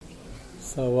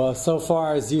So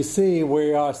far as you see,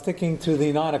 we are sticking to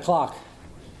the 9 o'clock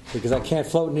because I can't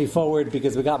float any forward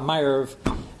because we got Ma'ariv,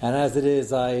 and as it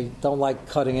is, I don't like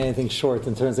cutting anything short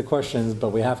in terms of questions,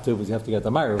 but we have to because we have to get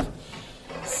the Ma'ariv.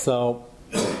 So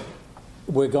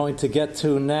we're going to get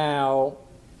to now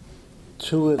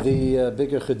two of the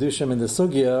bigger Chedushim in the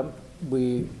Sugya.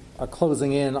 We are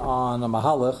closing in on a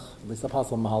Mahalach, at least a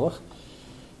possible Mahalach,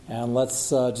 and let's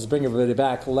just bring everybody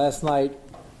back. Last night,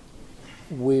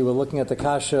 we were looking at the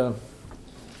kasha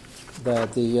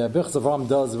that the Birchas Avram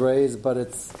does raise, but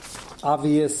it's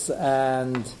obvious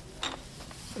and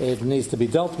it needs to be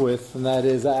dealt with, and that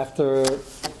is after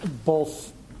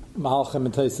both Mahalchim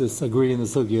and Taisus agree in the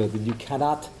sugya that you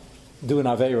cannot do an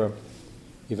Aveira,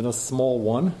 even a small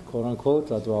one, quote unquote,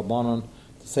 to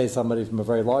say somebody from a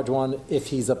very large one, if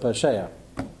he's a Pasheya.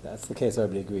 That's the case,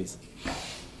 everybody agrees.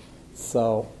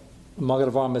 So Maggid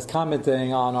Avram is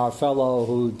commenting on our fellow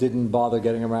who didn't bother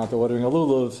getting around to ordering a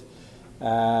lulav,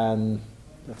 and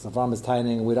Avram is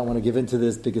tining, we don't want to give into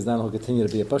this because then he'll continue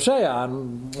to be a pasheya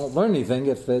and won't learn anything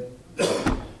if it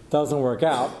doesn't work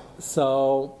out.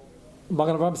 So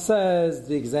Maggid Avram says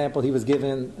the example he was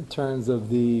given in terms of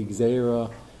the Gzeira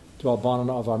D'Rabbanan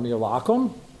of Amir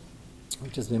La'akum,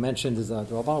 which as we mentioned is a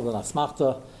D'Rabbanan with an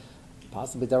Asmachta,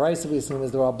 possibly D'Araisa we assume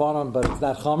is D'Rabbanan, but it's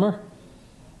that Chomer.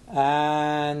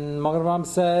 And Maggid Avram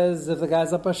says, if the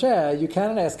guy's a pasheya, you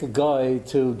cannot ask a guy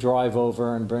to drive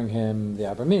over and bring him the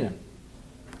Abraminim.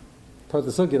 Per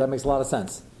the Sugya, that makes a lot of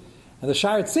sense. And the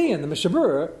Sha'ar Tzion, the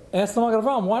Mishabur, asked the Maggid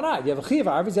Avram, why not? You have a chiv,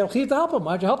 you have a chiv to help him.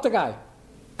 Why don't you help the guy?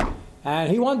 And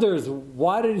he wonders,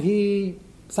 why did he...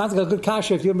 Sounds like a good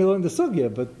kasha if you want me to learn the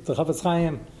Sugya, but the Chafetz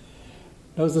Chaim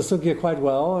knows the Sugya quite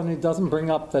well, and he doesn't bring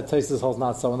up that Taisus holds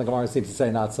not so, and the Gemara seems to say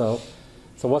not so.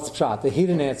 So what's the pshat? He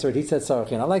didn't answer it. He said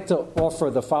Sarachin. I'd like to offer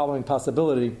the following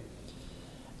possibility.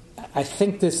 I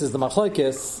think this is the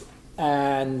machlokes,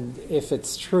 and if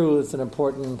it's true, it's an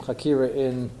important chakira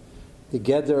in the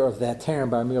geder of that term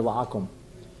by Amir La'akum.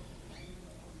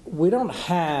 We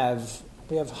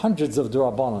have hundreds of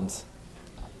D'Rabbanans.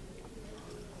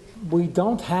 We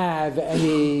don't have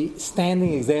any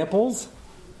standing examples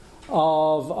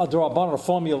of a D'Rabbanan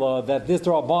formula that this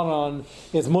D'Rabbanan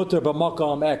is mutter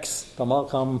b'makam X,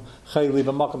 b'makam chayli,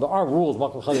 b'makam. There are rules,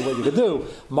 b'makam chayli, what you can do.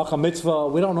 B'makam mitzvah,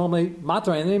 we don't normally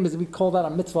matter anything because we call that a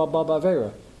mitzvah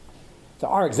b'avera. There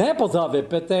are examples of it,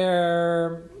 but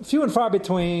they're few and far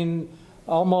between,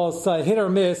 almost hit or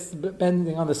miss,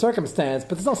 depending on the circumstance,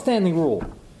 but there's no standing rule.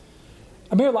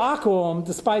 Amir La'akum,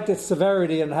 despite its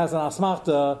severity and has an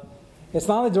asmachta, it's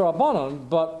not only D'Rabbanan,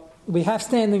 but we have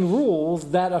standing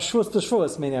rules that are shvus to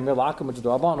shvus, meaning Amir La'akum, which is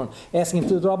D'Rabbanan, asking him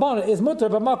to do D'Rabbanan, is mutter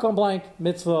b'makom blank,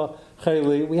 mitzvah,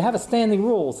 chayli. We have a standing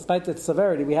rule, despite its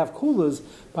severity. We have kulas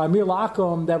by Amir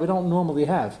La'akum that we don't normally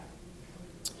have.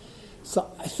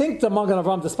 So I think the Maggid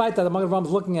Avram, despite that, the Maggid Avram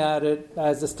is looking at it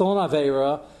as a still an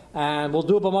Aveira, and we'll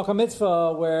do a b'makom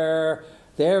mitzvah where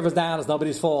the Erev is down, it's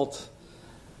nobody's fault.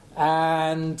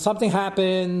 And something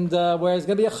happened where it's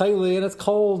going to be a chayli, and it's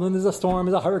cold, and there's a storm,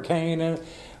 there's a hurricane, and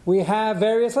we have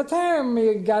various terms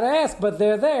you got to ask, but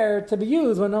they're there to be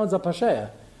used when no one's a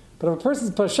pasheya. But if a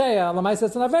person's pasheya, l'maisa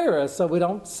it's an aveira, so we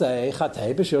don't say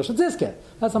chatei b'shir shetiske.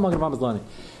 That's how Maggid Avram is learning.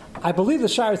 I believe the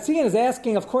Sha'ar Tzion is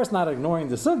asking, of course, not ignoring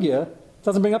the sugya.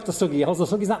 Doesn't bring up the sugya. He holds the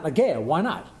sugya is not nagea. Why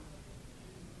not?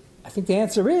 I think the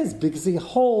answer is because he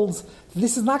holds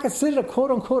this is not considered a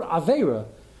quote unquote aveira.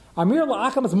 Amir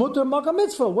La'akum is mutter makam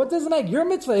mitzvah. What does it make? Your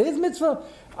mitzvah, his mitzvah.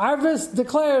 Arvis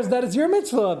declares that it's your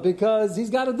mitzvah because he's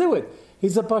got to do it.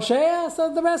 He's a pasheya,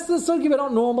 so the rest of the sugya we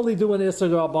don't normally do an Isser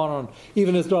D'Rabbanan,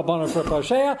 even as D'Rabbanan for a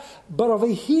pasheya. But over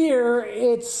here,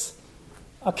 it's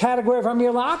a category of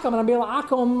Amir La'akum, and Amir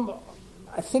La'akum,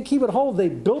 I think he would hold they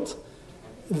built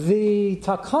the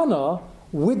takana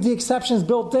with the exceptions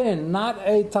built in, not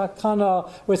a takana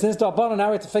where it's D'Rabbanan. Now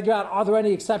we have to figure out are there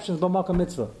any exceptions but makam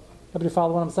mitzvah. Everybody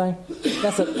follow what I'm saying?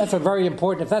 That's a very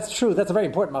important. If that's true, that's a very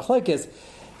important machlokes.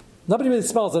 Nobody really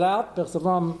spells it out. Birchas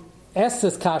Avram asks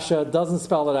this kasha, doesn't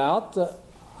spell it out.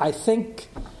 I think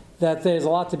that there's a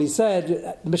lot to be said.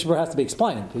 The Mishabur has to be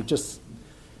explained. He just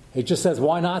says,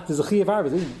 why not? There's a chiyav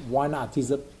arvis. Why not? He's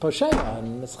a posheya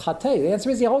and it's chatei. The answer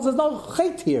is he holds there's no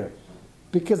chait here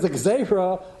because the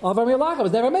gzeira of Amir La'akum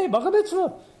was never made. Makam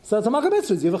mitzvah. So it's a makam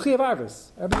mitzvah. You have a chiyav arvis.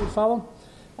 Everybody follow?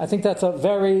 I think that's a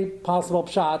very possible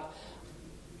pshat.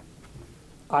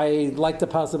 I like the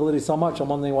possibility so much. I'm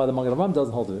wondering why the Maggid Avram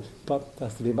doesn't hold it, but it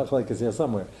has to be machlokes here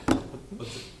somewhere. But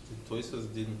the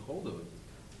Tosfos didn't hold it.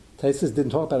 Tosfos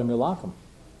didn't talk about Amir La'akum.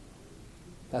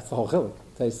 That's the whole chiluk.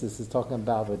 Tosfos is talking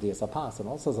about with the Asapas and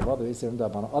all sorts of other Yisrael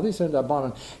D'Rabbanan. Other Yisrael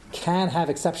D'Rabbanan can have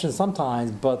exceptions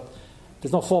sometimes, but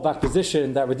there's no fallback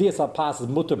position that Radius al Pas is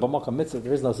mutter b'makam mitzvah.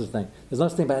 There is no such thing. There's no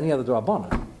such thing by any other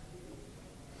D'Rabbanan.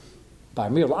 By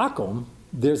Amir L'Akom,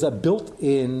 there's a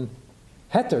built-in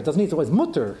heter. It doesn't mean it's always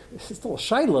mutter. It's still a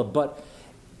shaila, but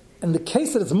in the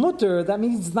case that it's mutter, that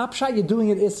means it's not pshat. You're doing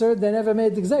it iser. They never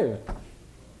made the gzeira.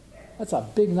 That's a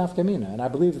big nafkamina, and I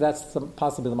believe that's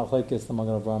possibly the machlekes, the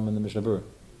Magen Avraham, and the Mishnah Berurah.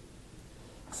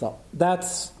 So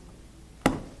that's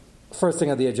first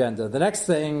thing on the agenda. The next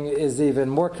thing is even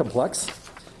more complex.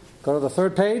 Go to the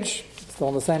third page, still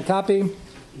in the same copy.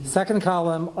 Second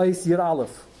column, Eis Yud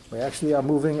Aleph. We actually are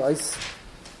moving Eis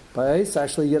by Eis.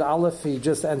 Actually, Yud Aleph, he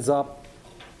just ends up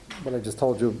what I just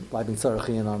told you, by being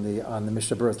Sarachin on the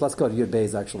Mishnah Berurah. Let's go to Yud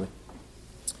Beis, actually.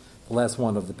 The last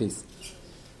one of the piece.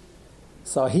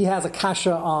 So he has a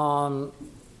kasha on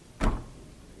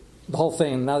the whole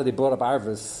thing, now that he brought up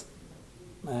Arvis.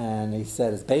 And he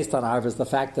said it's based on Arvis, the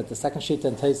fact that the second sheet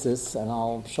in Tesis, and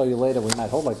I'll show you later, we might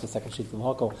hold like the second sheet in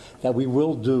Hoko, that we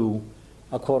will do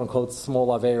a quote-unquote small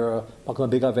Avera, a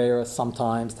big Avera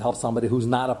sometimes to help somebody who's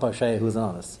not a Pashay, who's an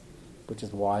honest. Which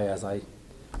is why, as I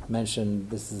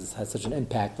mentioned, has such an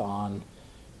impact on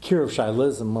cure of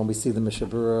Shailas, and when we see the Mishnah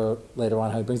Berurah later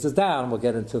on, how he brings this down, we'll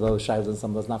get into those Shailas and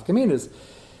some of those Nafkaminas.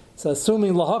 So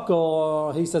assuming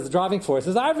Lahako, he says the driving force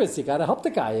is Arvis. You got to help the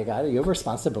guy. You have a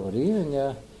responsibility, and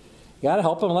you got to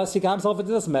help him unless he got himself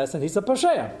into this mess, and he's a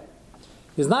Pasheya.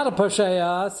 He's not a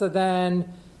Pasheya, so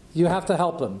then you have to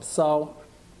help him. So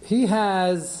he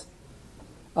has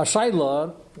a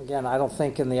Shaila. Again, I don't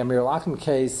think in the Amir L'Akim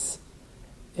case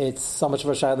it's so much of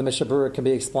a Shaila. The Mishnah Berurah can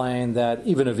be explained that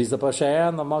even if he's a Pasheya,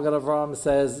 and the Magen Avraham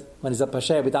says when he's a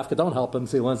Pasheya, we dafka don't help him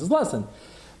so he learns his lesson.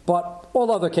 But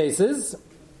all other cases,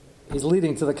 he's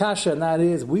leading to the kasha, and that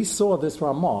is, we saw this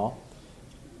Ramah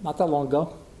not that long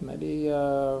ago, maybe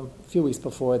a few weeks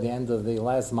before the end of the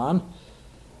last man,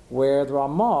 where the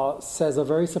Ramah says a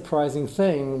very surprising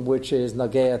thing, which is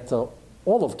nagea to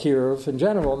all of Kiruv in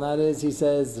general, and that is, he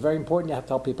says, it's very important, you have to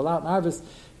help people out in Arvis.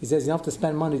 He says, you don't have to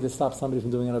spend money to stop somebody from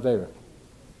doing an Avera.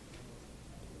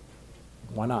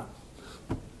 Why not?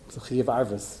 It's a Chiyav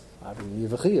Arvis. You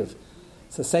have a Chiyav.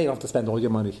 So say you don't have to spend all your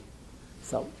money.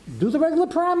 So do the regular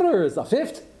parameters, a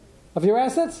fifth of your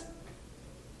assets.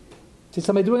 See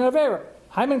somebody doing an Avera.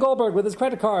 Hyman Goldberg with his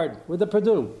credit card, with the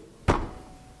Purdue.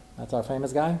 That's our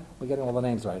famous guy. We're getting all the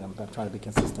names right. I'm trying to be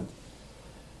consistent.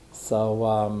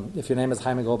 So if your name is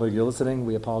Hyman Goldberg, you're listening,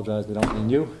 we apologize. We don't mean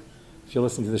you. If you're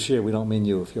listening to the shir, we don't mean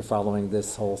you. If you're following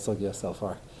this whole sugya so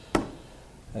far,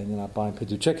 and you're not buying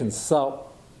Purdue chickens. So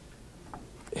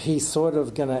he's sort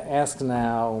of going to ask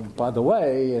now, by the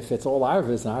way, if it's all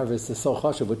Arvis, and Arvis is so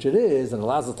chashuv, which it is, and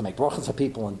allows us to make brachas for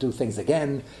people and do things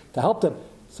again to help them,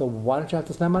 so why don't you have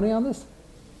to spend money on this?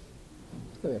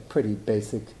 It's going to be a pretty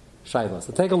basic shayla.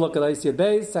 So take a look at Eis Yud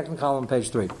Beis, second column, page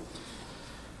 3.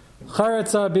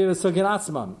 Charetza bir sugya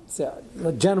atzman.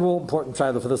 A general important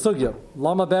shayla for the sugya.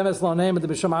 Lama bemes lo name the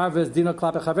b'shum Arvis dino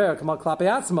klape chaver kamal klape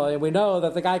atzma. And we know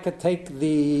that the guy could take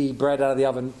the bread out of the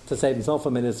oven to save himself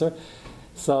a minister.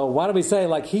 So why do we say,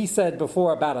 like he said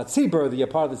before about a tzibur, that you're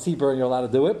part of the tzibur and you're allowed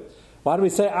to do it? Why do we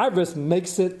say Arvis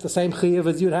makes it the same chiyuv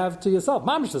as you'd have to yourself?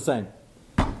 Mamish the same.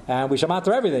 And we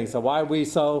shamater everything. So why are we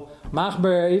so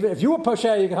machmer? Even if you were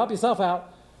posher, you can help yourself out.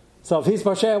 So if he's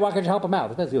posher, why can't you help him out?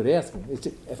 Depends what you're asking.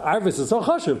 If Arvis is so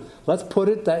chashuv, let's put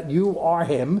it that you are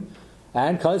him,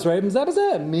 and kais reibim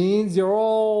zebazeh means you're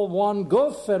all one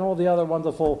guf and all the otother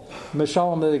wonderful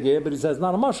mishalim that they give. But he says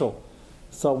not a mushal.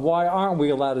 So why aren't we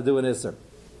allowed to do an isser?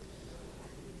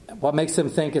 What makes him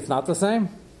think it's not the same?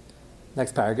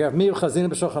 Next paragraph. To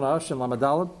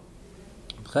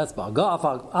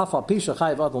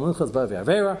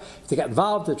get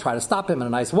involved, to try to stop him in a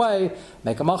nice way,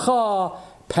 make him a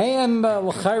pay him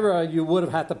you would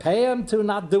have had to pay him to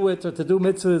not do it or to do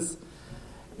mitzvahs.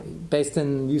 Based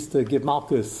used to give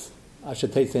Malkus Asher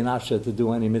Teitzein Asher to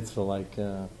do any mitzvah like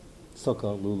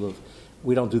Sukkah, Lulav.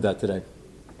 We don't do that today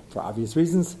for obvious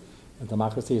reasons. And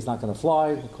democracy is not going to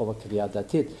fly. We call it Kaviyat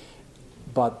Datit.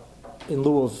 But in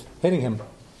lieu of hitting him,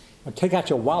 take out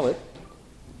your wallet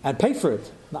and pay for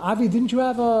it. Now, Avi, didn't you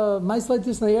have a nice like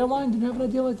this in the airline? Didn't you have an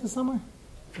idea like this somewhere?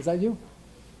 Is that you?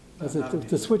 Was it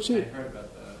to switch seats? I heard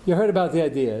about that. You heard about the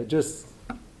idea,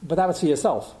 but that was for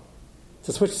yourself.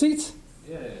 To switch seats?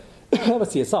 Yeah. That was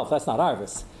to yourself. That's not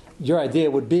Arvis. Your idea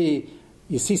would be,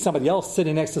 you see somebody else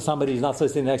sitting next to somebody he's not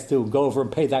sitting next to, go over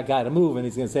and pay that guy to move, and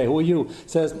he's going to say, who are you?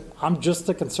 Says, I'm just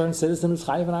a concerned citizen who's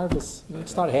chayiv in Arvis.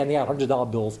 Start handing out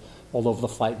 $100 bills all over the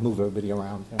flight, move everybody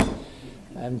around.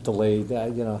 And delayed,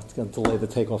 it's going to delay the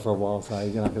takeoff for a while, so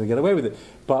you're not going to get away with it.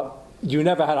 But you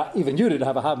never had, even you didn't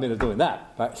have a habit of doing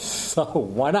that, right? So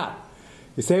why not?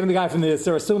 You're saving the guy from this.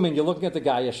 They're assuming you're looking at the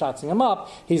guy, you're shotzing him up.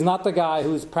 He's not the guy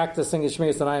who's practicing his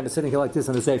Shmiras Tanayim and sitting here like this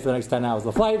in the safe for the next 10 hours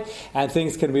of the flight, and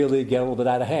things can really get a little bit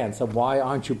out of hand. So why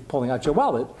aren't you pulling out your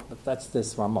wallet? But that's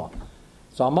this Ramah.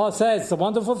 So Ramah says, it's a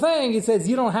wonderful thing. He says,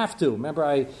 you don't have to. Remember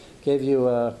I gave you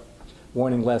a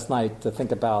warning last night to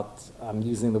think about, I'm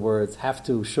using the words have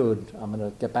to, should. I'm going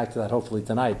to get back to that hopefully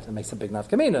tonight. It makes a big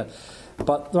nafkamina.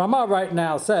 But the Ramah right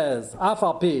now says,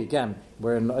 Afal Pi, again,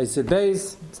 we're in Oisid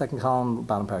Beis, second column,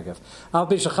 bottom paragraph. Afal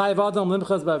Pi Shachai Vadam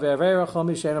Limchas Ba'Ve'Avera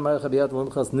Chomi Sheina Melech B'Yad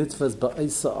Limchas Nitzvahs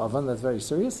Ba'Isa Avan. That's very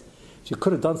serious. You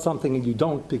could have done something and you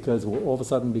don't because we'll all of a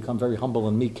sudden become very humble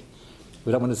and meek.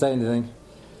 We don't want to say anything.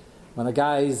 When a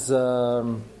guy's,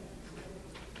 there's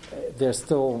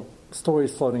still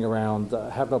stories floating around.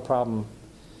 I have no problem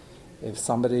if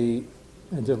somebody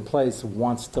in a different place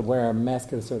wants to wear a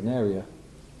mask in a certain area.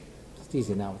 It's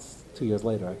easy now. It's 2 years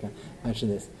later. I can mention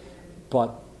this.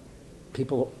 But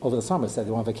people over the summer said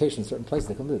they want vacation in certain places.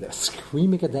 They couldn't do it. They're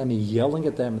screaming at them and yelling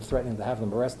at them and threatening to have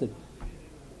them arrested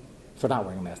for not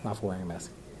wearing a mask, not for wearing a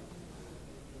mask.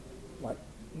 What?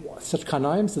 Such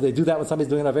kanaim? So they do that when somebody's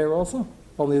doing an Aveira also?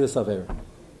 Only this Aveira.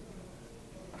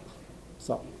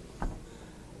 So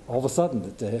all of a sudden,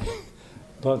 you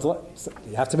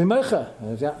have to be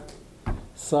meicha.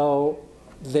 So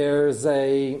there's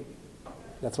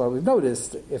that's why we've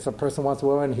noticed, if a person wants to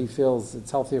wear and he feels it's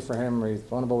healthier for him or he's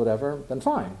vulnerable, whatever, then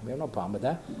fine. We have no problem with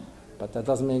that. But that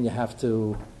doesn't mean you have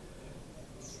to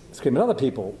scream at other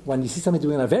people. When you see somebody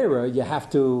doing an Aveira, you have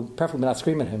to, preferably not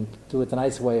scream at him, do it the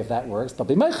nice way if that works, but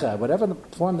be meicha, whatever the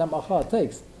form that macha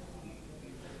takes.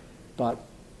 But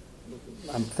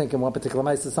I'm thinking one particular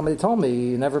place that somebody told me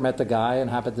he never met the guy and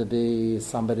happened to be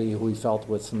somebody who he felt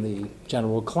was from the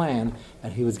general clan,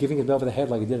 and he was giving it over the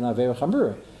head like he did in Aveira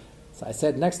Chamura. So I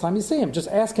said, next time you see him, just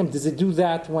ask him, does he do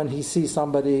that when he sees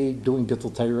somebody doing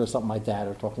Bittul Torah or something like that,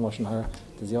 or talking Lashon Hara?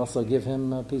 Does he also give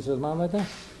him a piece of his mind like that?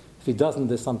 If he doesn't,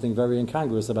 there's something very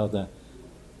incongruous about that.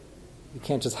 You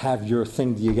can't just have your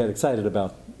thing that you get excited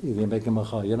about. Either you're making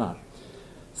macha or you're not.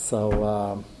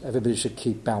 So everybody should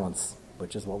keep balance,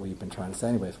 which is what we've been trying to say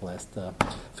anyway for the last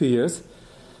few years.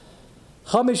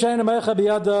 So the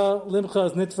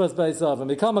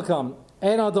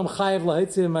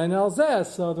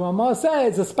Ramah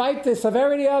says, despite the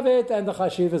severity of it and the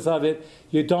chashivas of it,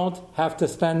 you don't have to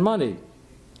spend money.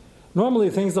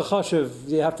 Normally, things are chashiv,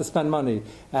 you have to spend money.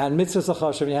 And mitzvahs are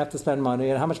chashiv, you have to spend money.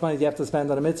 And how much money do you have to spend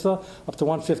on a mitzvah? Up to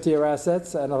 150 of your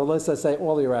assets. And on the list, I say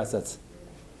all your assets.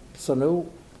 So no,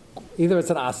 either it's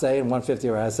an asay and 150 of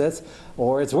your assets,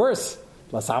 or it's worse.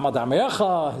 Lasama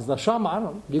damecha, his nashama, I don't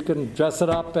know. You can dress it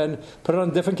up and put it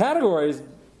on different categories.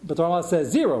 But the Ramah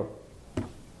says 0.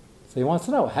 So he wants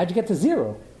to know, how'd you get to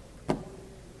 0?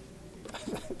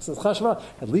 Says Chashva,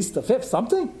 at least a fifth,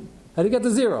 something? How'd you get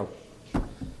to 0?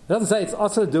 It doesn't say it's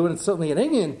also to do, and it's certainly an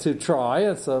Indian to try.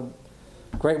 It's a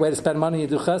great way to spend money and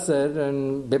do chesed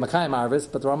and be makayim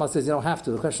arvis, but the Ramah says you don't have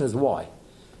to. The question is why.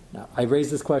 Now, I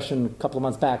raised this question a couple of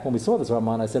months back when we saw this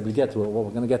Ramah, and I said we'd get to it. Well,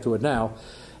 we're going to get to it now,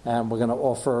 and we're going to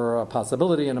offer a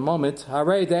possibility in a moment.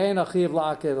 Harei dein achiv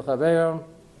la'akev chaver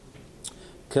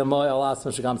k'moy alas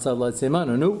m'shagam tzad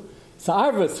lo'etzimanu. Nu, so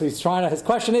arvis, he's trying to, his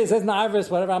question is, isn't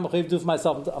arvis whatever I'm achiv do for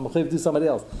myself, I'm achiv do somebody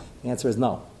else? The answer is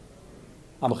no.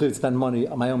 I'm achiv to spend money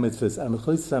on my own mitzvahs, and I'm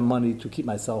achiv to spend money to keep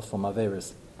myself from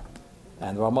averis.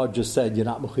 And the Ramah just said you're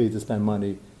not achiv to spend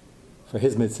money for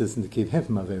his mitzvahs and to keep him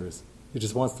from averis. He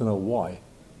just wants to know why.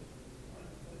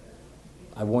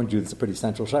 I warned you, it's a pretty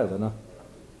central shayla, no?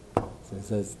 So he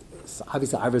says, so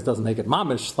obviously Iris doesn't make it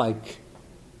mamish like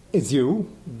it's you.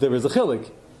 There is a chilik.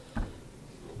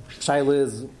 Shayla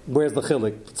is, where's the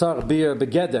chilik? Tzar bir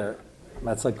begeder.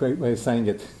 That's a great way of saying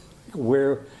it.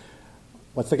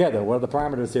 What's the gather? What are the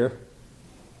parameters here?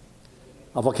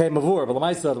 Avokei mavur, but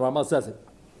the Ramah says it.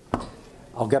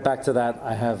 I'll get back to that.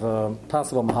 I have a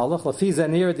possible mahalach.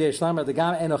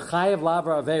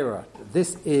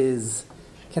 This is,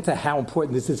 I can't tell how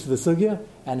important this is for the sugya,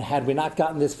 and had we not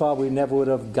gotten this far, we never would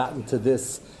have gotten to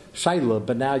this shayla,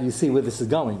 but now you see where this is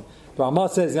going. The Ramah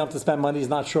says you have to spend money, he's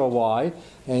not sure why,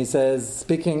 and he says,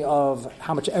 speaking of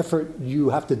how much effort you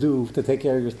have to do to take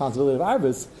care of your responsibility of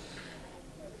arvis,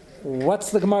 what's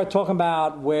the Gemara talking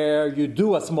about where you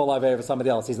do a small avera for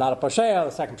somebody else? He's not a pasheya,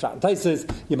 the second shot in Taisis,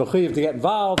 you're mechuyev to get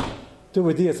involved, do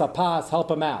a dias apas, help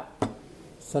him out.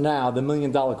 So now, the $1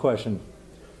 million question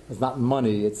is not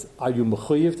money, it's are you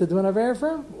mechuyev to do an avera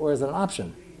for him, or is it an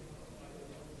option?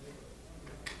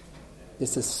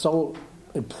 This is so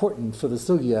important for the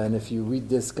sugya, and if you read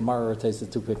this Gemara or Taisis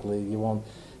too quickly, you won't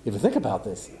even think about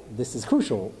this. This is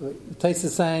crucial. Tais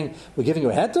is saying, we're giving you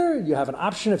a heter, you have an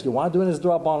option, if you want to do an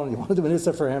Isdra Banon, you want to do an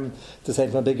Issa for him to say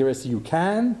from a bigger Issa, you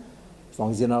can. as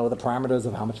long as you know the parameters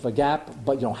of how much of a gap,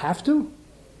 but you don't have to.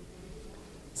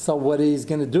 So what he's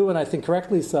going to do, and I think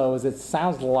correctly so, is it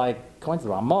sounds like, according to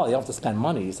the Ramah, you don't have to spend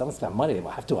money. You don't spend money, you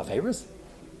have to have favors.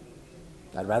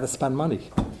 I'd rather spend money.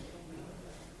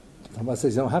 Ramah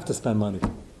says you don't have to spend money.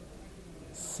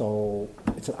 So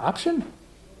it's an option.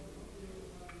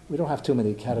 We don't have too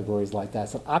many categories like that.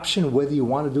 It's an option whether you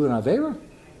want to do an Avera.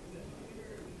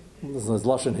 Listen, there's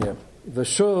Lashon here.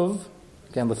 V'shuv,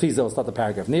 again, Lefizo, will start the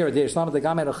paragraph. Near the Yishlam, the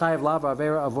Gamed Chayiv Lav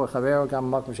Avera Avor Chavera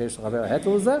Gam Makom Sheish Chavera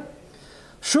Hetel is that?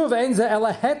 Shuv Ein Ze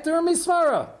Ela Heter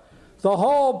Misvara. The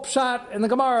whole shot in the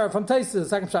Gemara from Taisus,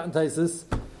 second shot in Taisus,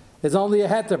 is only a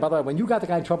heter. By the way, when you got the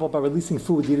guy in trouble by releasing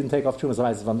food, you didn't take off Trumas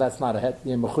Avayis from. That's not a heter.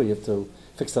 You're mechuyev to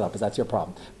fix it up, because that's your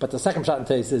problem. But the second shot in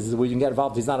Taisus is where you can get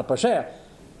involved. He's not a pasher.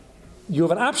 You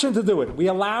have an option to do it. We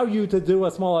allow you to do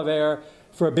a small aver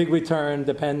for a big return,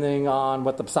 depending on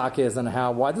what the psak is and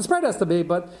how wide the spread has to be.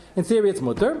 But in theory, it's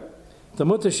mutter. The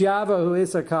mutter shiava who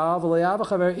is a kav, v'le'ava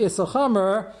chaver is a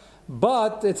chamer.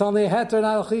 But it's only a heter,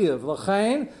 not a chiyuv.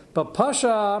 L'chein, but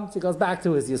pasha, so he goes back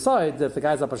to his yisoid. If the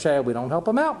guy's a pasha, we don't help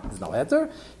him out. There's no heter.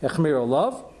 Echmir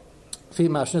love.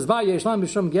 Because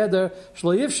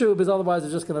otherwise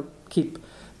they're just going to keep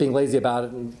being lazy about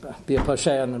it and be a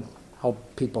pasha and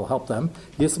help people help them.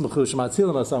 We don't want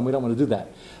to do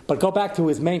that. But go back to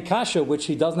his main kasha, which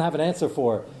he doesn't have an answer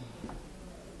for.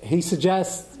 He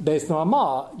suggests, based on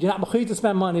Ramah, you're not mechuyev to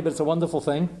spend money, but it's a wonderful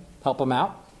thing. Help him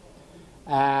out.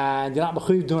 And you're not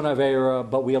mechuyev doing Aveira,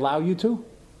 but we allow you to.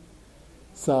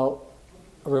 So,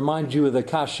 I remind you of the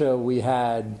kasha we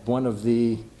had,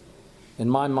 in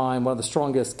my mind, one of the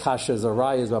strongest kashas or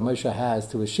rayas that Moshe has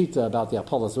to his shita about the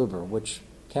Apollos Uber, which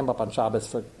came up on Shabbos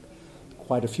for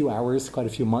quite a few hours, quite a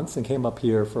few months, and came up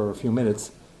here for a few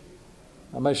minutes.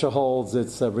 Moshe holds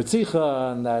it's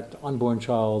Ritzicha, and that unborn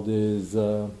child is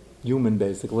human,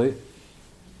 basically.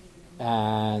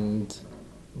 And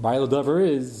Baal Dover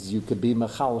is, you could be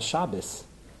Mechal Shabbos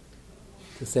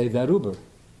to save that Uber.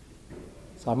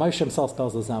 So Moshe himself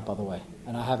spells this out, by the way.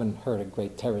 And I haven't heard a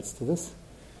great teretz to this.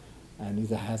 And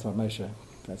neither has Moshe.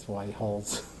 That's why he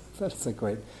holds that's a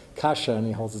great kasha, and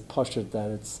he holds his poshet that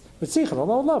it's Ritzicha on a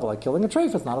low level, like killing a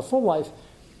treif. It's not a full life.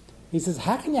 He says,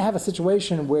 how can you have a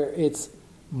situation where it's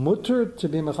mutter to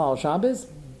be Mechal Shabbos,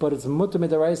 but it's mutter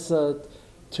midaraisa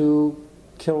to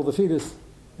kill the fetus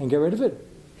and get rid of it?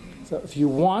 So if you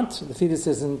want, the fetus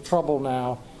is in trouble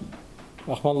now,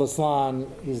 Rahman al-Islam,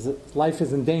 his life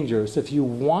is in danger. So if you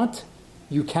want,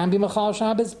 you can be Mechal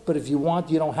Shabbos, but if you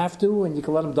want, you don't have to, and you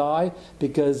can let him die,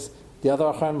 because the other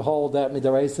Acharim hold that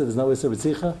midaraisa, there's no Isser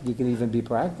Ritzicha, you can even be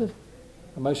proactive.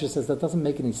 And Moshe says that doesn't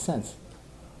make any sense.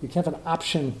 You can't have an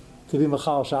option to be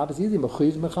Mechal Shabbos, either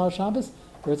Mechuyev Mechal Shabbos,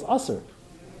 or it's Usser.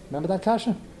 Remember that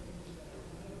kasha?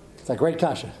 It's a great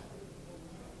kasha.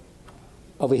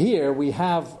 Over here, we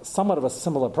have somewhat of a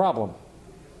similar problem.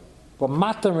 We're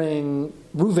mattering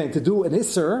Reuven to do an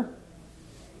Isser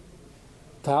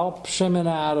to help Shimon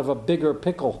out of a bigger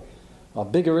pickle, a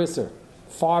bigger Isser,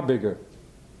 far bigger.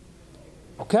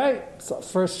 Okay, so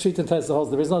first sheet and test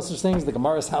holds there is no such thing. The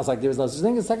Gemara sounds like there is no such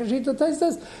thing. The second sheet and test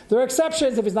says there are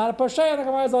exceptions. If he's not a Posheya, the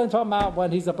Gemara is only talking about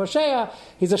when he's a Posheya,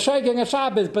 he's a Sheging a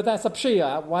Shabbos, but that's a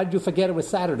Pshia. Why did you forget it was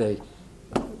Saturday?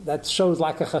 That shows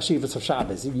like a Chashivas of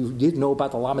Shabbos. You didn't know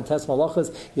about the Lamed Tes Malachas,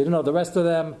 you didn't know the rest of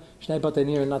them. Shnei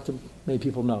Batanir, not too many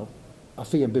people know.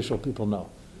 Afi and Bishul people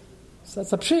know. So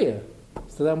that's a Pshia.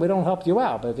 So then we don't help you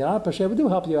out. But if you're not a Posheya, we do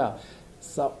help you out.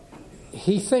 So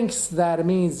he thinks that it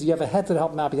means you have a head to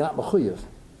help him out, but you're not mechuyev.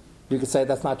 You could say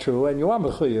that's not true, and you are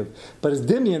mechuyev. But his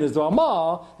dimyan is the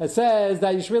Ramah. It says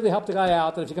that you should really help the guy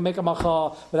out, and if you can make a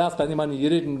macha without spending money, you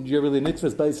didn't. You're really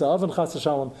nitzvahs beisa oven chas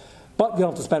v'shalom, but you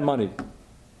don't have to spend money.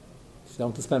 You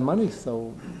don't have to spend money,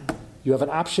 so you have an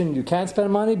option. You can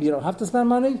spend money, but you don't have to spend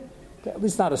money. At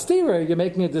least not a steerer. You're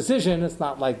making a decision. It's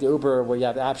not like the Uber where you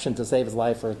have the option to save his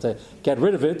life or to get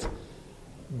rid of it,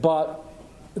 but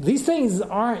these things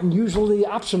aren't usually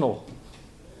optional.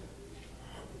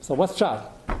 So what's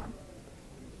shot?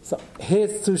 So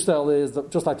his tushtel is,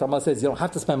 just like Thomas says, you don't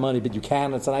have to spend money, but you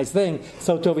can. It's a nice thing.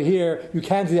 So to over here, you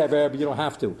can do the Aver, but you don't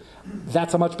have to.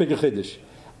 That's a much bigger chiddush.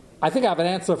 I think I have an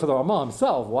answer for the Ramah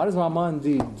himself. Why does Ramah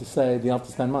indeed say you don't have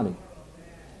to spend money?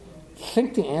 I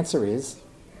think the answer is,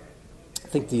 I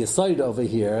think the aside over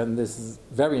here, and this is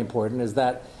very important, is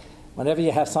that whenever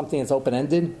you have something that's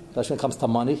open-ended, especially when it comes to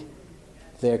money,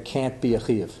 there can't be a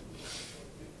chiyuv.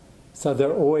 So there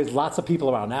are always lots of people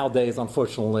around. Nowadays,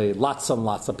 unfortunately, lots and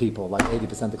lots of people, like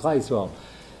 80% of Klal Yisrael,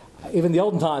 Even the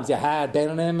olden times, you had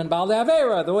Beinanim and Baal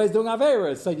Avera. They're always doing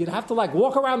Averas. So you'd have to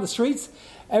walk around the streets.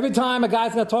 Every time a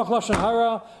guy's going to talk Lashon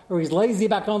Hara, or he's lazy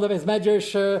back on his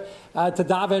medrash to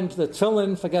daven, to the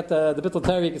tefillin, forget the bittul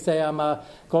Torah, you can say, I'm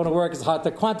going to work. It's hard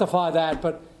to quantify that,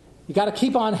 but you got to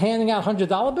keep on handing out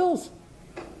 $100 bills.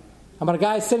 And when a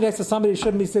guy's sitting next to somebody he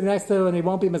shouldn't be sitting next to, and he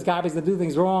won't be misgabis to do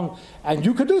things wrong, and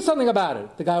you could do something about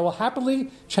it, the guy will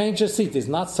happily change his seat. He's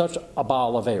not such a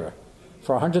Baal Avera.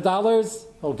 For $100,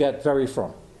 he'll get very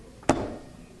firm.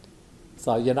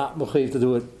 So you're not mechuyev to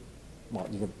do it. Well,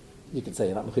 you can say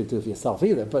you're not mechuyev to do it for yourself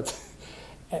either, but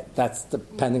that's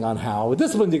depending on how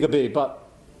disciplined you could be. But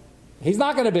he's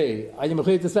not going to be. Are you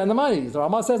mechuyev to spend the money? The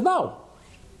Rama says no.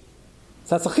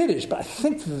 So that's a chiddush. But I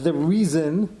think the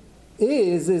reason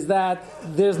is that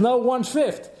there's no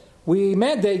 1/5. We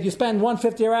mandate you spend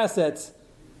 1/5 of your assets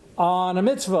on a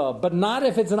mitzvah, but not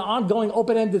if it's an ongoing,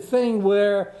 open-ended thing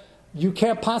where you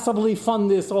can't possibly fund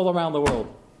this all around the world.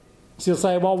 So you'll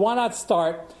say, well, why not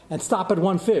start and stop at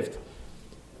 1/5?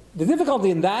 The difficulty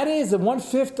in that is that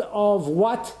 1/5 of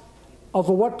what?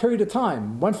 Over what period of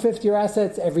time? 1/5 of your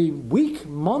assets every week,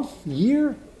 month,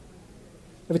 year?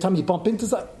 Every time you bump into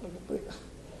something?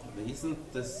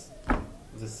 Isn't this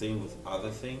the same with other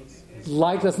things?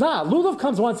 Like this, nah. Lulav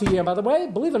comes once a year, by the way.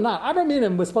 Believe it or not, Avraham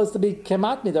Minim was supposed to be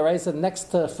Kemat Midaraisa next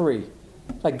to free.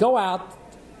 Go out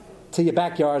to your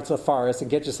backyard to a forest and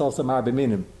get yourself some Avraham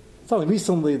Minim. It's only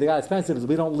recently the guy expensive is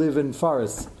we don't live in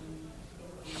forests.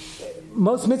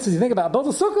 Most mitzvahs you think about, build a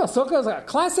sukkah. Sukkah is a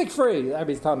classic free.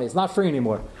 Everybody's telling me it's not free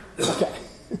anymore. Okay.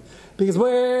 Because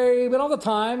we don't have the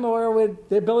time or with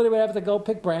the ability we have to go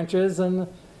pick branches and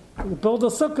build a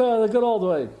sukkah the good old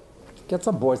way. Get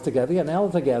some boards together, get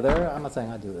nails together. I'm not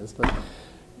saying I do this, but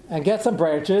and get some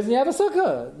branches, and you have a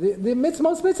sukkah.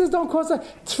 Most mitzvahs don't cost that.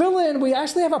 Tefillin, we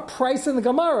actually have a price in the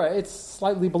Gemara. It's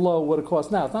slightly below what it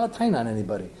costs now. It's not a tain on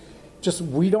anybody. Just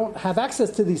we don't have access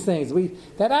to these things.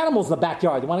 That animal's in the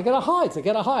backyard. You want to get a hide, so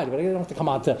get a hide. But you don't have to come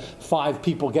out to 5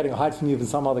 people getting a hide from you in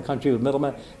some other country with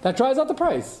middlemen. That drives out the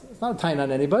price. It's not a tain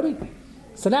on anybody.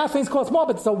 So now things cost more,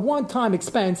 but it's a one-time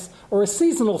expense or a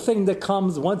seasonal thing that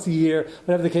comes once a year,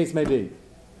 whatever the case may be.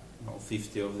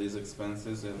 50 of these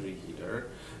expenses every year.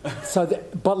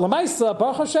 But Lamaisa,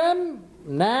 Baruch Hashem,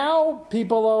 now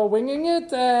people are winging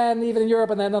it, and even in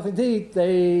Europe, and they had nothing to eat,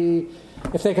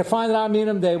 if they could find an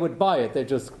Aminim, they would buy it. They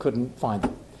just couldn't find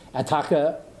it. And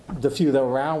Taka, the few that were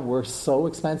around were so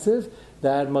expensive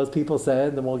that most people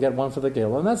said, then we'll get one for the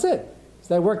Gila, and that's it.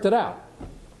 So they worked it out.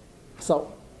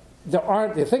 So there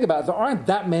aren't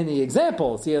that many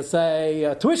examples. You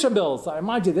say tuition bills. I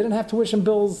remind you, they didn't have tuition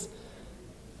bills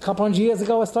a couple hundred years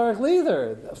ago historically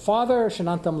either. Father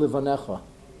shenantam livanecha.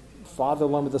 Father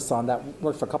along with the son. That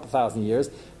worked for a couple thousand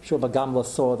years. Shulba Gamla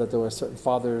saw that there were certain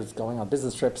fathers going on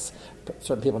business trips.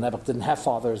 Certain people in Nebuch didn't have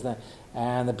fathers.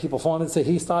 And the people following it say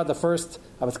he started the first,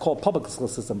 it's called public school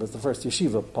system, but it's the first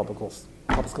yeshiva public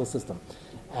school system.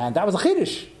 And that was a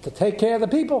chiddush, to take care of the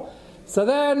people. So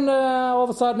then, all of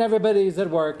a sudden, everybody's at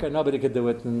work and nobody could do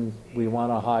it, and we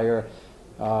want to hire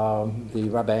the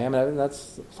rabbeim, and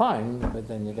that's fine, but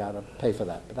then you got to pay for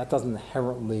that. But that doesn't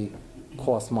inherently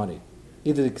cost money.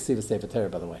 Either the Ksiva Sefer Torah,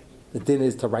 by the way. The din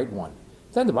is to write one.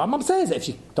 Then the Rambam says, if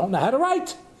you don't know how to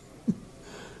write,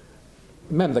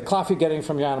 remember the cloth you're getting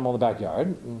from your animal in the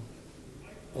backyard,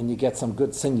 and you get some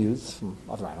good sinews from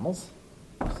other animals.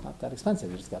 It's not that expensive.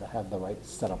 You just got to have the right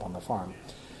setup on the farm.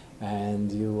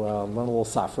 And you learn a little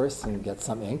saffris and get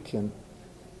some ink. And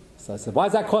so I said, why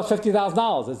does that cost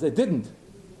 $50,000? I said, it didn't.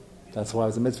 That's why it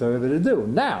was a mitzvah for everybody to do.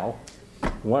 Now,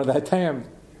 one of the terms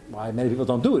why many people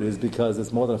don't do it is because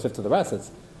it's more than a fifth of their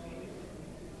assets.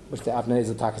 Which the Avnei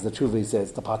Zatak the Truly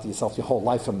says, to pot yourself your whole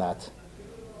life from that.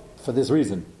 For this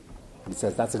reason. He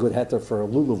says that's a good heter for a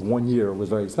lulav 1 year. It was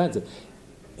very expensive.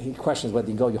 He questions whether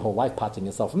you go your whole life potting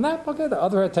yourself from that. Okay, the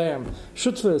other term,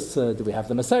 shutfus, do we have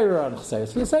the Meseira and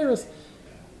Cheseris V'Yeseris?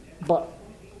 But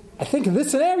I think in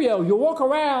this scenario, you walk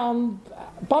around,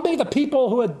 probably the people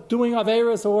who are doing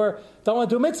Averis or don't want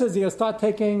to do mitzvahs, you're going to start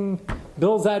taking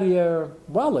bills out of your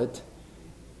wallet.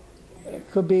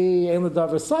 It could be Ein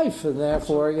L'Davar Seif, and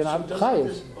therefore you're not chayiv. Doesn't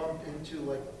this bump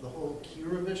into the whole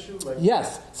Kiruv issue?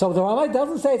 Yes. So the Rambam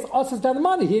doesn't say it's us spend the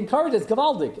money. He encourages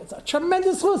Gavaldik. It's a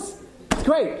tremendous chus. It's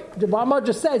great. The Rambam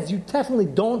just says you definitely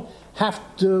don't have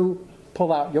to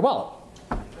pull out your wallet.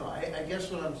 No, I guess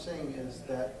what I'm saying is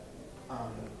that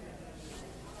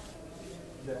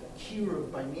that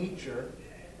Kiruv by nature,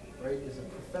 right, is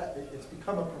it's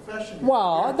become a profession.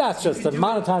 Well, that's just the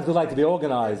amount of times we like to be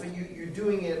organized. But you're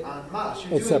doing it en masse.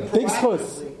 It's a big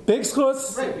schus. Big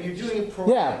schus. Right, but you're doing it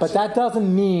proactively. Yeah, but that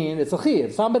doesn't mean it's a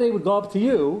chiyuv. Somebody would go up to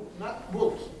you.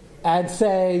 and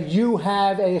say, you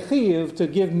have a chiyuv to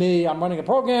give me, I'm running a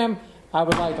program, I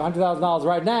would like $100,000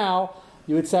 right now,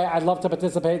 you would say, I'd love to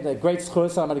participate in a great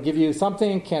schus, I'm going to give you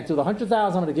something, can't do the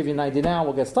 100,000, I'm going to give you 90 now,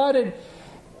 we'll get started.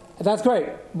 That's great.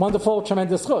 Wonderful,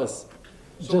 tremendous schus.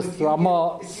 So Just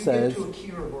Ramah says... If you give to a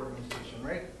kiruv organization,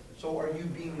 right? So are you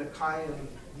being the kai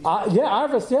of... yeah,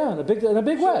 Arvis, yeah, in a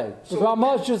big way.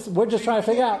 We're just trying to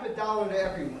figure out. You can't give $1 to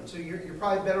everyone, so you're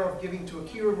probably better off giving to a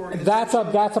kiruv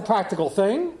organization. That's a practical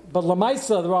thing, but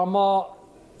Lamaisa, the Ramah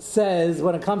says,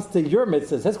 when it comes to your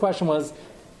mitzvahs, his question was,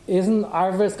 isn't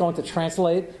Arvis going to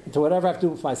translate into whatever I have to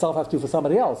do for myself, I have to do for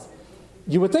somebody else?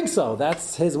 You would think so.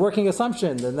 That's his working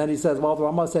assumption. And then he says, well, the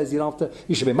Ramah says you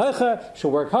should be meicher, you should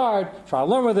work hard, try to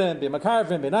learn with him, be makar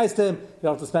of him, be nice to him, you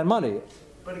don't have to spend money.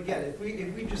 But again, if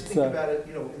we just think about it,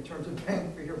 in terms of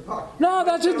bang for your buck. No,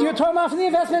 that's just, you're talking about from the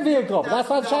investment vehicle. That's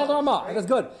what Shad Ramah. Right? That's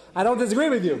good. I don't disagree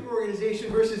with you.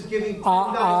 Organization versus giving.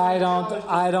 I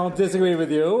don't disagree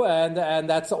with you, and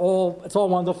that's all. It's all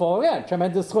wonderful. Yeah,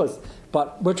 tremendous chus.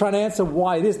 But we're trying to answer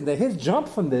why it isn't. His jump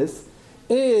from this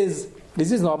is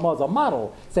not a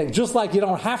model saying just like you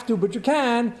don't have to, but you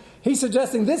can. He's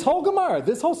suggesting this whole Gemara,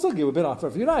 this whole sugi we've been on for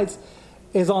a few nights,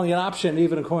 is only an option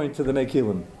even according to the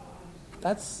Mekilim.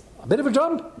 That's a bit of a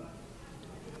jump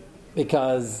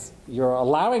because you're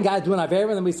allowing guys to do an Avera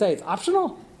and then we say it's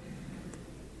optional.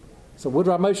 So would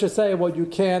Rav Moshe say, well, you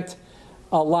can't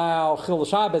allow Chil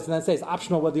Shabbos and then say it's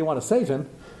optional whether you want to save him?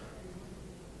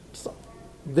 So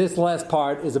this last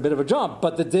part is a bit of a jump,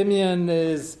 but the Dimion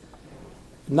is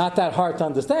not that hard to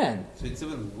understand. So it's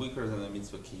even weaker than the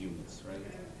mitzvah kiyumis, right?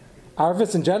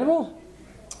 Arvis in general?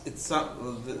 It's not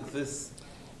this.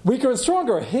 Weaker and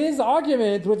stronger. His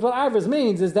argument with what Arvis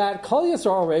means is that Kol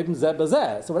Yisrael Reibim Zeh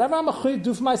B'Zeh. So whatever I'm a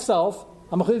do for myself,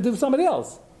 I'm a do for somebody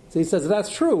else. So he says if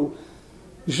that's true,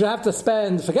 you should have to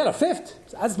forget a fifth.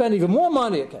 I'd spend even more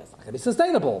money. Okay, it's not going to be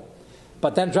sustainable.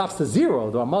 But then drops to zero.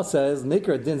 The Ramah says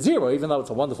Nikr din zero, even though it's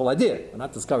a wonderful idea. We're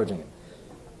not discouraging it.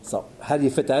 So how do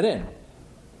you fit that in?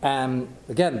 And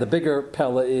again, the bigger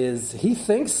pella is he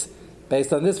thinks,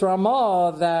 based on this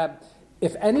Ramah, that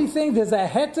if anything, there's a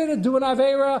heter to do an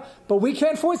Avera, but we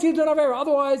can't force you to do an Avera.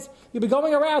 Otherwise, you'll be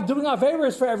going around doing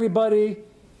Averas for everybody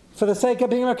for the sake of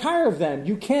being a Makar of them.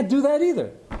 You can't do that either.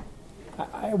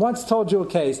 I once told you a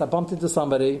case. I bumped into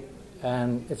somebody,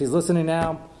 and if he's listening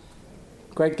now,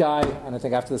 great guy, and I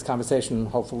think after this conversation,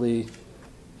 hopefully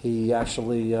he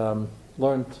actually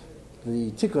learned the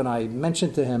tikkun I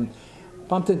mentioned to him.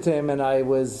 Bumped into him, and I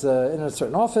was in a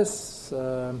certain office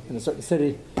in a certain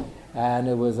city, and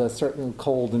it was a certain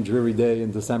cold and dreary day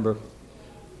in December,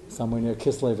 somewhere near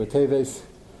Kislev or Teves,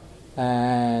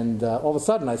 and all of a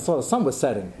sudden I saw the sun was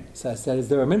setting. So I said, is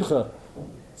there a mincha?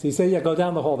 So he said, yeah, go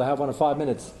down the hall, they have one in 5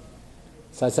 minutes.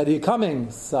 So I said, are you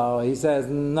coming? So he says,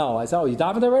 no. I said, oh, you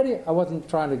davened already? I wasn't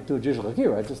trying to do a Jewish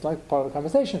Chakira, I just like part of the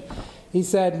conversation. He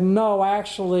said, no, I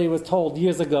actually was told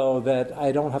years ago that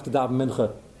I don't have to daven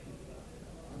mincha.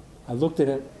 I looked at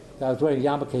him, I was wearing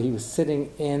yarmulke, he was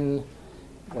sitting in,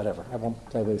 whatever, I won't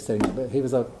tell you where he was sitting, but he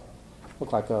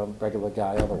looked like a regular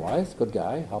guy otherwise, good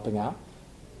guy, helping out.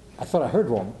 I thought I heard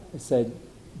wrong. I said,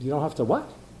 you don't have to what?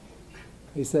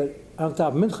 He said, I don't have to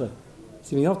have mincha. He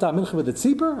said, you don't have to have mincha with the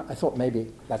tzibur? I thought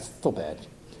maybe that's still bad.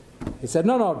 He said,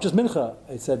 no, just mincha.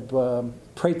 I said,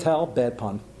 pray tell, bad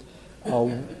pun.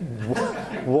 Why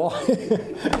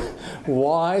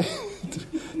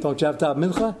don't you have to have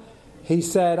mincha? He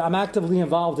said, I'm actively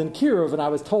involved in Kiruv, and I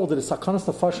was told that it's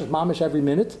Sakanas Nefashos Mamish every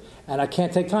minute, and I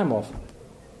can't take time off.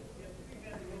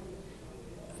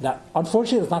 Now,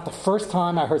 unfortunately, it's not the first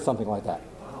time I heard something like that.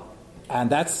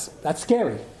 And that's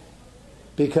scary.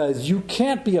 Because you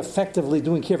can't be effectively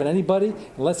doing Kiruv on anybody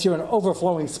unless you're an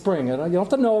overflowing spring. You don't have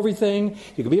to know everything.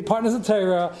 You can be a partner in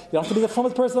Torah. You don't have to be the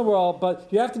funnest person in the world, but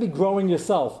you have to be growing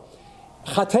yourself.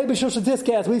 Chatei b'shul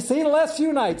shetiske, as we've seen in the last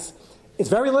few nights, it's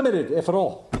very limited, if at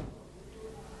all.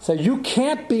 So you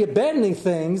can't be abandoning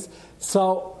things.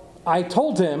 So I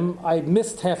told him I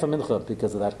missed half a mincha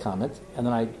because of that comment. And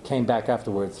then I came back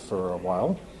afterwards for a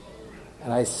while.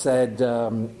 And I said,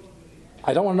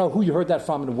 I don't want to know who you heard that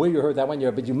from and where you heard that when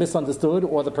but you misunderstood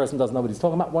or the person doesn't know what he's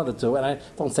talking about, one of the two. And I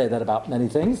don't say that about many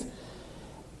things.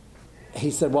 He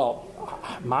said, well,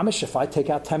 Mamish, if I take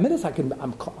out 10 minutes,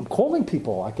 I'm calling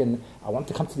people. I want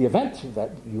to come to the event that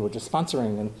you were just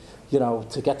sponsoring and,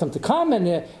 to get them to come. And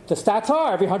the stats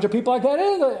are every 100 people I get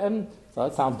in. And so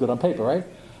that sounds good on paper, right?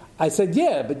 I said,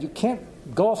 yeah, but you can't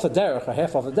go off the derech or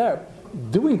half off the derech.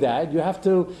 Doing that, you have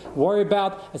to worry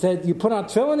about, I said, you put on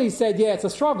tefillin? He said, yeah, it's a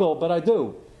struggle, but I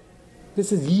do.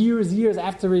 This is years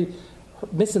after he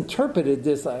misinterpreted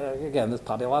this. Again, there's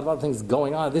probably a lot of other things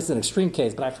going on. This is an extreme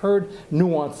case, but I've heard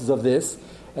nuances of this.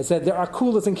 I said there are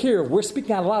kulas in Kiruv. We're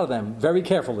speaking out a lot of them very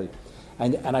carefully.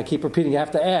 And I keep repeating, you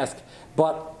have to ask.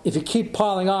 But if you keep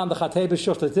piling on the Chatei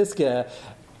B'Shul Tatiska,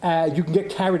 you can get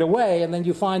carried away, and then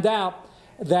you find out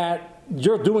that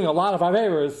you're doing a lot of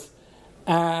Averas,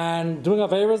 and doing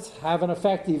Averas have an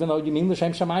effect, even though you mean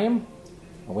L'Shem Shamayim.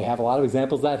 And we have a lot of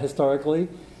examples of that historically.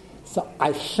 So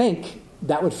I think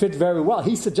that would fit very well.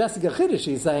 He's suggesting a Chiddush.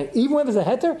 He's saying, even when there's a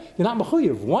heter, you're not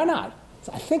mechuyev. Why not?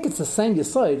 So I think it's the same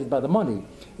Yesod by the money.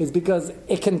 Is because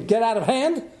it can get out of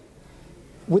hand.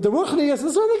 With the Ruchnius,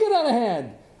 it's going to get out of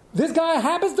hand. This guy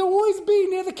happens to always be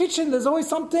near the kitchen. There's always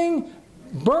something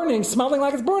burning, smelling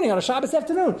like it's burning on a Shabbos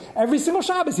afternoon. Every single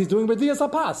Shabbos he's doing B'diyas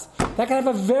HaPas. That can have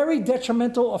a very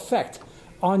detrimental effect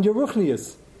on your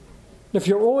Ruchnius. If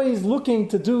you're always looking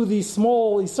to do these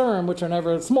small Isurim, which are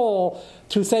never small,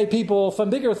 to save people from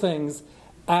bigger things,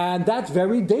 and that's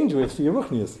very dangerous for your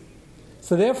Ruchnius.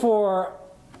 So therefore,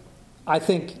 I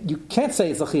think you can't say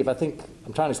it's a chiv. I think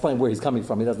I'm trying to explain where he's coming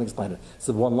from. He doesn't explain it. It's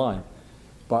one line.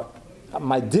 But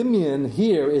my dimion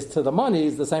here is to the money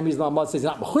is the same reason Ahmad says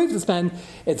you're not mechuyev to spend.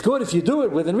 It's good if you do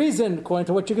it within reason, according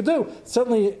to what you could do.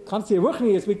 Certainly, comes to your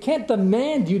Ruchnius, we can't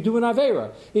demand you do an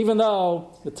Avera, even though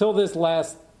until this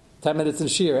last 10 minutes in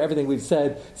Shir, everything we've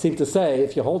said seemed to say,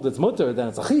 if you hold it's mutter, then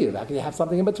it's a chiyuv. How can you have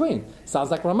something in between?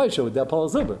 Sounds like Ramosha with Del Polo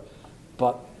Zuber.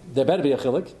 But there better be a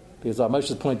chilik, because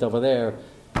Ramosha's point over there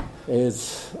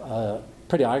is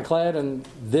pretty ironclad, and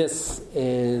this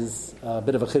is a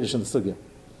bit of a chiddush in the sugya.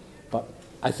 But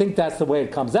I think that's the way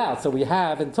it comes out. So we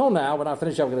have, until now, when I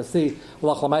finish up, we're going to see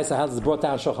L'ach L'maisa, how this is brought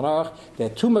down Shulchan Aruch. There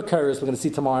are two Makaris we're going to see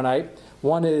tomorrow night.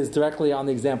 One is directly on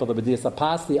the example of the B'diyas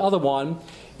HaPas. The other one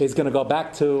is going to go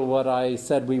back to what I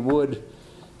said we would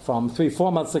from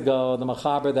 3-4 months ago, the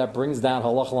Machaber that brings down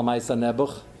Halach L'maisa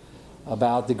Nebuch,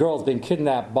 about the girls being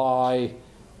kidnapped by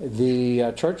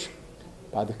the church,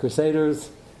 by the Crusaders.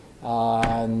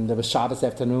 And there was Shabbos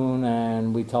afternoon,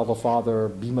 and we tell the father,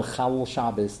 be mechal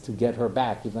Shabbos to get her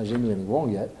back. He's not doing anything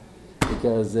wrong yet,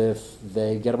 because if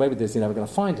they get away with this, you're never going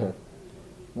to find her.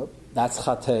 Nope. That's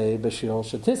Chatei B'Shul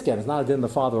Shetisken. It's not a din the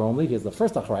father only. He's the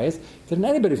first achrayis. It's in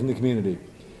anybody from the community.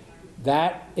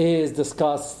 That is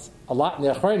discussed a lot in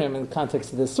the Achronim in the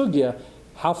context of this sugya.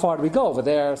 How far do we go over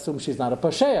there? Assume she's not a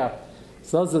Pasheya.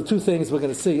 So those are the two things we're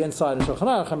going to see inside in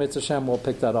Shulchan Aruch. Mitzvah Hashem will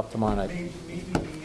pick that up tomorrow night. Maybe